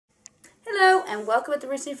and welcome to the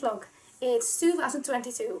Disney vlog. It's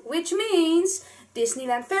 2022, which means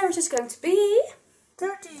Disneyland Paris is going to be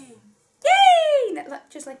 30! Yay!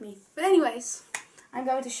 Just like me. But anyways, I'm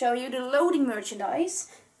going to show you the loading merchandise,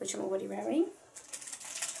 which I'm already wearing.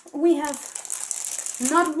 We have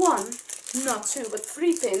not one, not two, but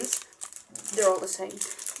 3 pins. They're all the same.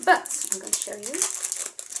 But I'm going to show you.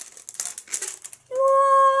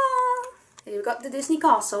 Here you got the Disney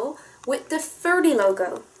Castle with the 30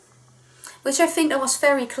 logo. Which I think that was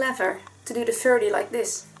very clever to do the 30 like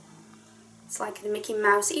this. It's like the Mickey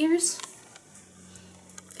Mouse ears.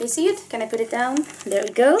 Can you see it? Can I put it down? There we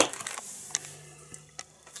go.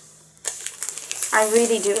 I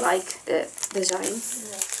really do like the design.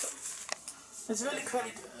 Yeah. It's really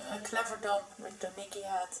quite clever done with the Mickey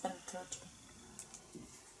hat and 30.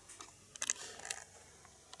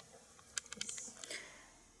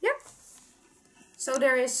 Yep. So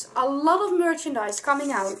there is a lot of merchandise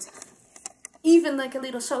coming out. Even like a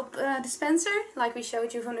little soap dispenser, like we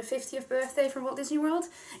showed you from the 50th birthday from Walt Disney World.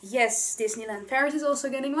 Yes, Disneyland Paris is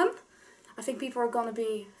also getting one. I think people are gonna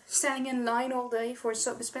be standing in line all day for a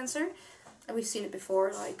soap dispenser. And we've seen it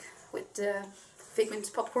before, like with the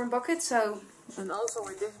Figment's popcorn bucket, so... And also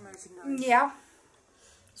with this merchandise. Yeah.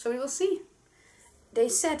 So we will see. They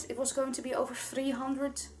said it was going to be over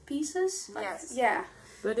 300 pieces. Yes. Yeah.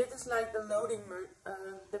 But it is like the loading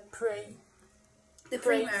the pre. The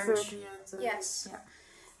pre-merch. Yes. Yeah.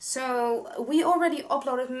 So we already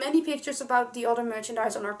uploaded many pictures about the other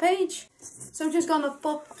merchandise on our page. So I'm just gonna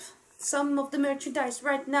pop some of the merchandise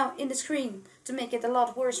right now in the screen to make it a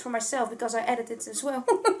lot worse for myself because I edited it as well.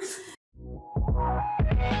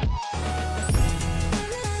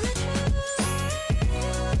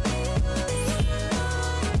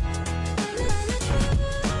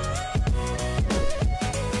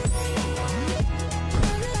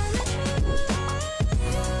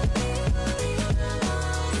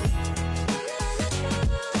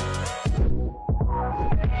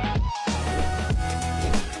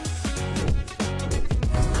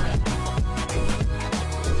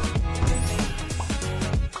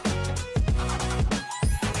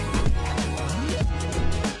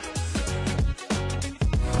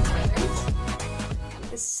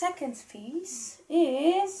 The second piece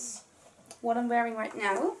is what I'm wearing right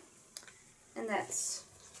now, and that's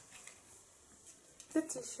the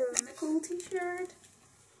t-shirt. the cool t-shirt,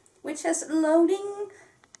 which says loading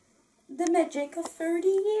the magic of 30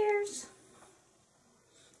 years.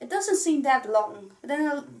 It doesn't seem that long, but then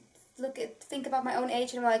I'll think about my own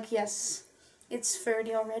age and I'm like, yes, it's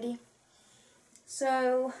 30 already.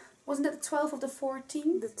 So, wasn't it the 12th of the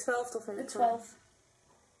 14th? The 12th of April. The 12th.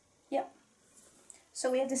 Yep. So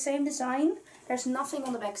we have the same design. There's nothing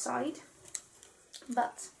on the back side,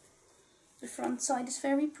 but the front side is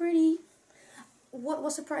very pretty. What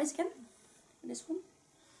was the price again? This one?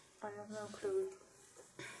 I have no clue.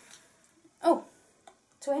 Oh,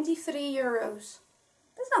 23 euros.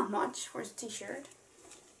 That's not much for a t-shirt.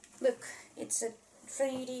 Look, it's a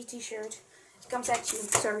 3D t-shirt. It comes at you.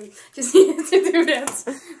 Sorry, just needed to do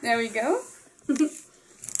that. There we go.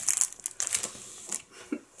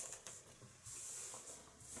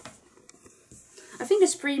 I think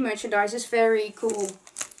this pre-merchandise is very cool.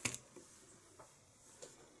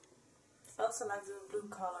 I also like the blue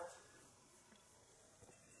color.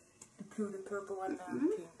 The blue, the purple and the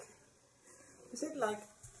pink. Is it like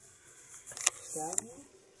shiny?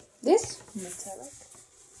 This? Metallic?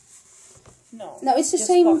 No. No, it's the just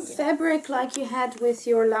same puffy. fabric like you had with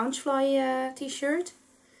your Loungefly t-shirt.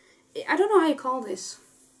 I don't know how you call this.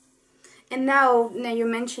 And now you're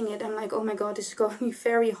mentioning it, I'm like, oh my god, this is going to be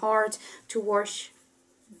very hard to wash.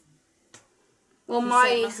 Well,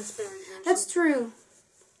 that's true.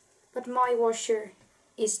 But my washer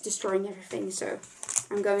is destroying everything, so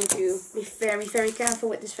I'm going to be very, very careful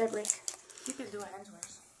with this fabric. You can do a hand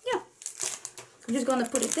wash. Yeah. I'm just going to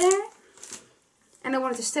put it there. And I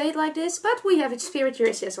wanted to stay like this, but we have its spirit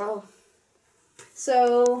jersey as well.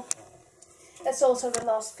 So, that's also the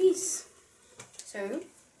last piece. So,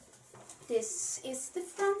 this is the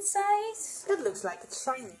front size. That looks like it's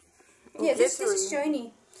shiny. Yeah, this is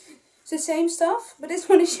shiny. It's the same stuff, but this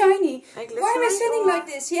one is shiny. Why am I sitting like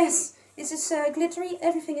this? Yes, this is glittery.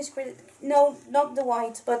 Everything is glittery. No, not the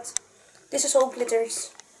white, but this is all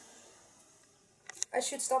glitters. I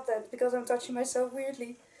should stop that because I'm touching myself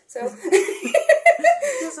weirdly. So,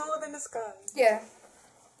 just hold in the sky. Yeah,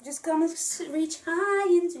 just gonna reach high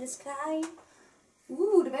into the sky.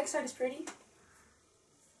 Ooh, the backside is pretty.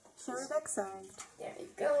 Show the backside. There we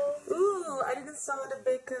go. Ooh, I didn't saw the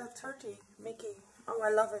big 30 Mickey. Oh, I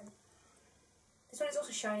love it. This one is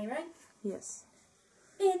also shiny, right? Yes.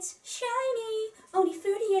 It's shiny. Only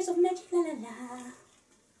 30 years of magic, la la la.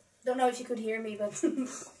 Don't know if you could hear me, but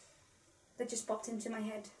that just popped into my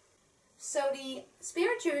head. So the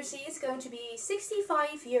Spirit jersey is going to be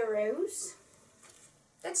 €65.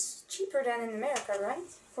 That's cheaper than in America, right?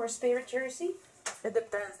 For a Spirit jersey? It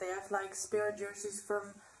depends. They have like Spirit jerseys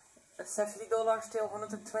from $70 till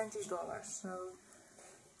 $120. So,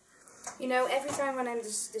 you know, every time when I'm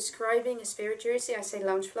describing a Spirit jersey, I say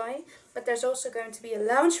Loungefly. But there's also going to be a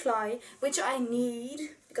Loungefly, which I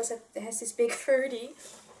need because it has this big 30.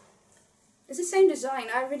 It's the same design.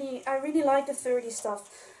 I really like the 30 stuff.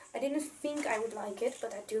 I didn't think I would like it,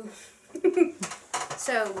 but I do.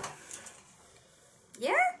 So,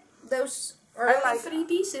 yeah, those are only 3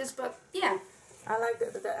 pieces, but yeah. I like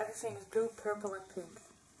that everything is blue, purple and pink.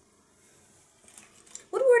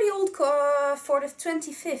 What were the old for the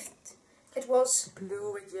 25th? It was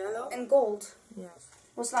blue with yellow and gold. Yes.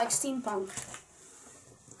 It was like steampunk.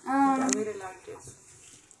 I really like this.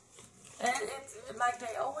 And it's like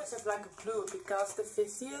they always have like a blue because the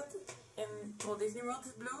 50th in Walt Disney World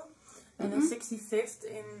is blue, and the 65th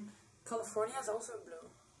in California is also blue.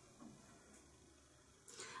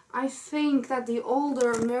 I think that the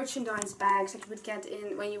older merchandise bags that you would get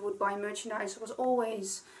in when you would buy merchandise was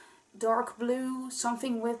always dark blue,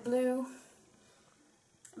 something with blue.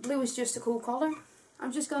 Blue is just a cool color.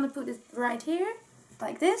 I'm just gonna put it right here,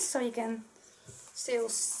 like this, so you can still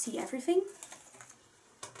see everything.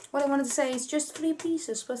 What I wanted to say is just 3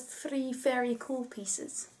 pieces, but 3 very cool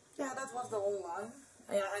pieces. Yeah, that was the whole line.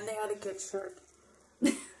 Yeah, and they had a kid's shirt.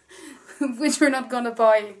 Which we're not gonna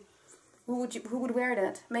buy. Who would wear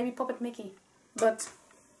that? Maybe Puppet Mickey. But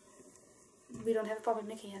we don't have a Puppet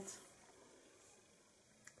Mickey yet.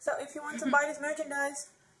 So if you want to buy this merchandise,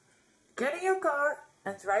 get in your car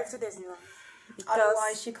and drive to Disneyland.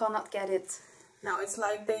 Otherwise you cannot get it. No, it's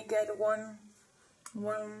like they get one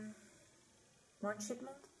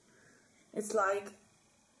shipment. It's like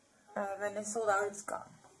when it's sold out, it's gone.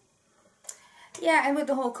 Yeah, and with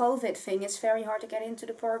the whole COVID thing, it's very hard to get into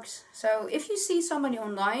the parks. So if you see somebody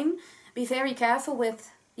online, be very careful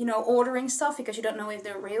with, you know, ordering stuff because you don't know if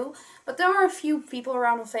they're real. But there are a few people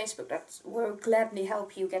around on Facebook that will gladly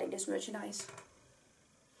help you getting this merchandise.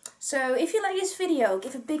 So if you like this video,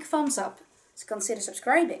 give a big thumbs up. So consider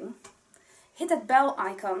subscribing. Hit that bell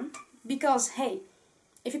icon because, hey,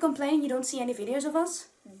 if you complain you don't see any videos of us,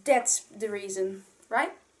 that's the reason,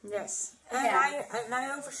 right? Yes. And yeah. I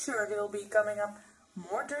know for sure there will be coming up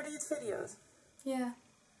more 30th videos. Yeah.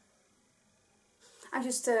 I'm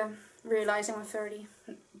just realizing I'm 30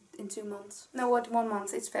 in 2 months. No, what? 1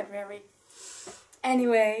 month. It's February.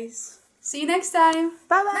 Anyways, see you next time.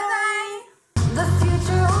 Bye bye. Bye bye. The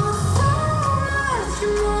future holds so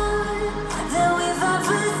much more.